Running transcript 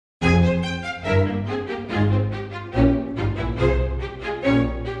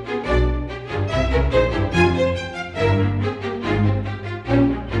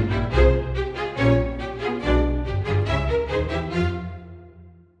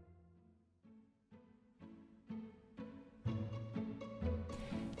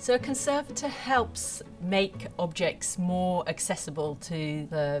So a conservator helps make objects more accessible to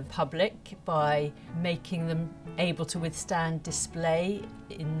the public by making them able to withstand display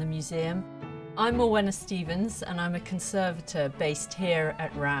in the museum. I'm Morwena and I'm a conservator based here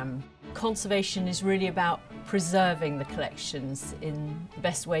at RAMM. Conservation is really about preserving the collections in the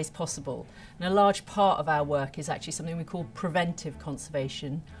best ways possible. And a large part of our work is actually something we call preventive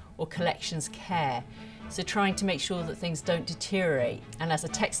conservation or collections care. So trying to make sure that things don't deteriorate. And as a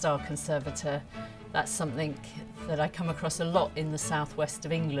textile conservator, that's something that I come across a lot in the southwest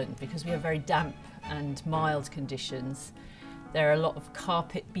of England because we have very damp and mild conditions. There are a lot of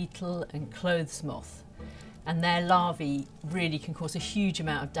carpet beetle and clothes moth, and their larvae really can cause a huge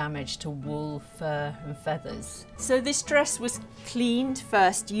amount of damage to wool, fur and feathers. So this dress was cleaned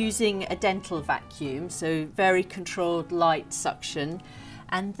first using a dental vacuum, so very controlled light suction,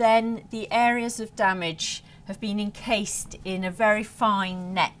 and then the areas of damage have been encased in a very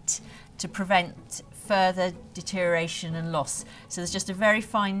fine net to prevent further deterioration and loss. So there's just a very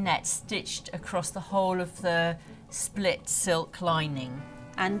fine net stitched across the whole of the split silk lining.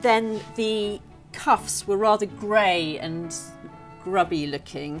 And then the cuffs were rather grey and grubby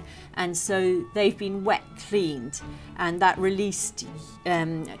looking, and so they've been wet cleaned, and that released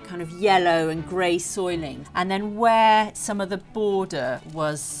kind of yellow and grey soiling. And then where some of the border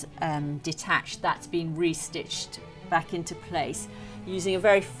was detached, that's been restitched back into place using a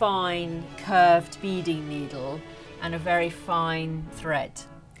very fine curved beading needle and a very fine thread.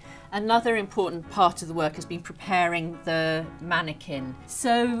 Another important part of the work has been preparing the mannequin.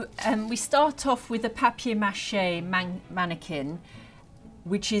 So we start off with a papier-mâché mannequin,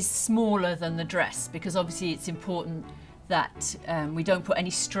 which is smaller than the dress, because obviously it's important that we don't put any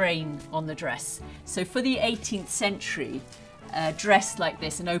strain on the dress. So for the 18th century, a dress like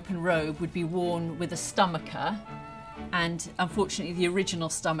this, an open robe, would be worn with a stomacher, and unfortunately the original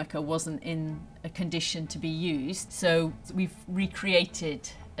stomacher wasn't in a condition to be used. So we've recreated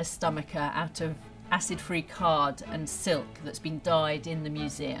a stomacher out of acid-free card and silk that's been dyed in the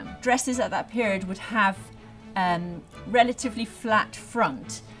museum. Dresses at that period would have relatively flat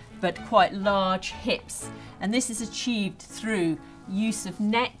front but quite large hips, and this is achieved through use of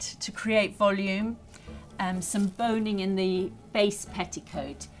net to create volume, some boning in the base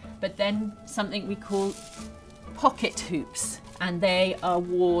petticoat, but then something we call pocket hoops, and they are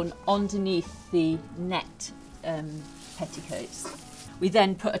worn underneath the net petticoats. We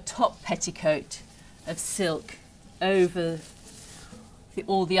then put a top petticoat of silk over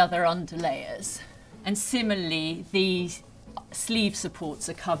all the other underlayers. And similarly, the sleeve supports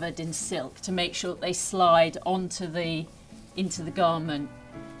are covered in silk to make sure that they slide into the garment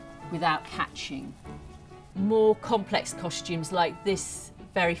without catching. More complex costumes like this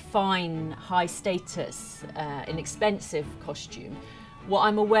very fine, high status, inexpensive costume, what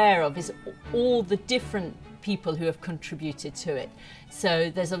I'm aware of is all the different people who have contributed to it. So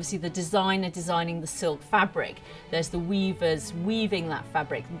there's obviously the designer designing the silk fabric, there's the weavers weaving that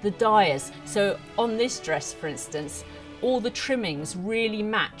fabric, the dyers. So on this dress, for instance, all the trimmings really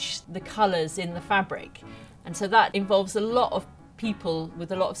match the colours in the fabric. And so that involves a lot of people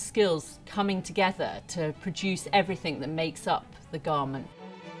with a lot of skills coming together to produce everything that makes up the garment.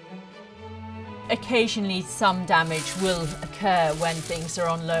 Occasionally some damage will occur when things are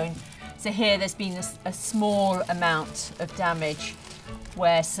on loan. So here there's been a small amount of damage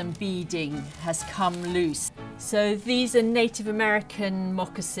where some beading has come loose. So these are Native American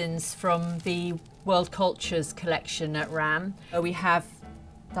moccasins from the World Cultures collection at RAMM. We have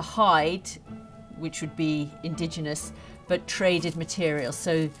the hide, which would be indigenous, but traded material.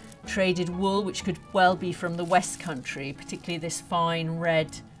 So traded wool, which could well be from the West Country, particularly this fine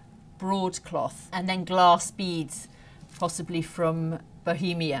red broadcloth, and then glass beads, possibly from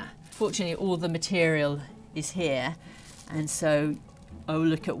Bohemia. Fortunately, all the material is here, and so I'll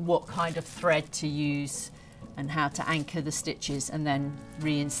look at what kind of thread to use and how to anchor the stitches and then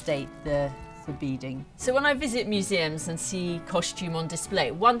reinstate the beading. So when I visit museums and see costume on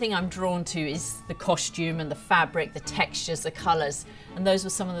display, one thing I'm drawn to is the costume and the fabric, the textures, the colours, and those were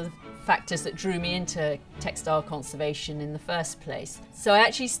some of the factors that drew me into textile conservation in the first place. So I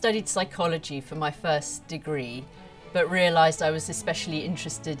actually studied psychology for my first degree, but realised I was especially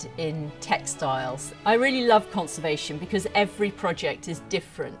interested in textiles. I really love conservation because every project is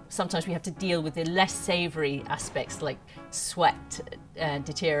different. Sometimes we have to deal with the less savoury aspects like sweat,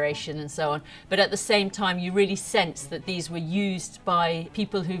 deterioration and so on, but at the same time you really sense that these were used by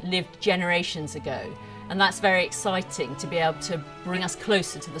people who lived generations ago, and that's very exciting to be able to bring us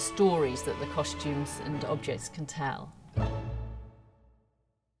closer to the stories that the costumes and objects can tell.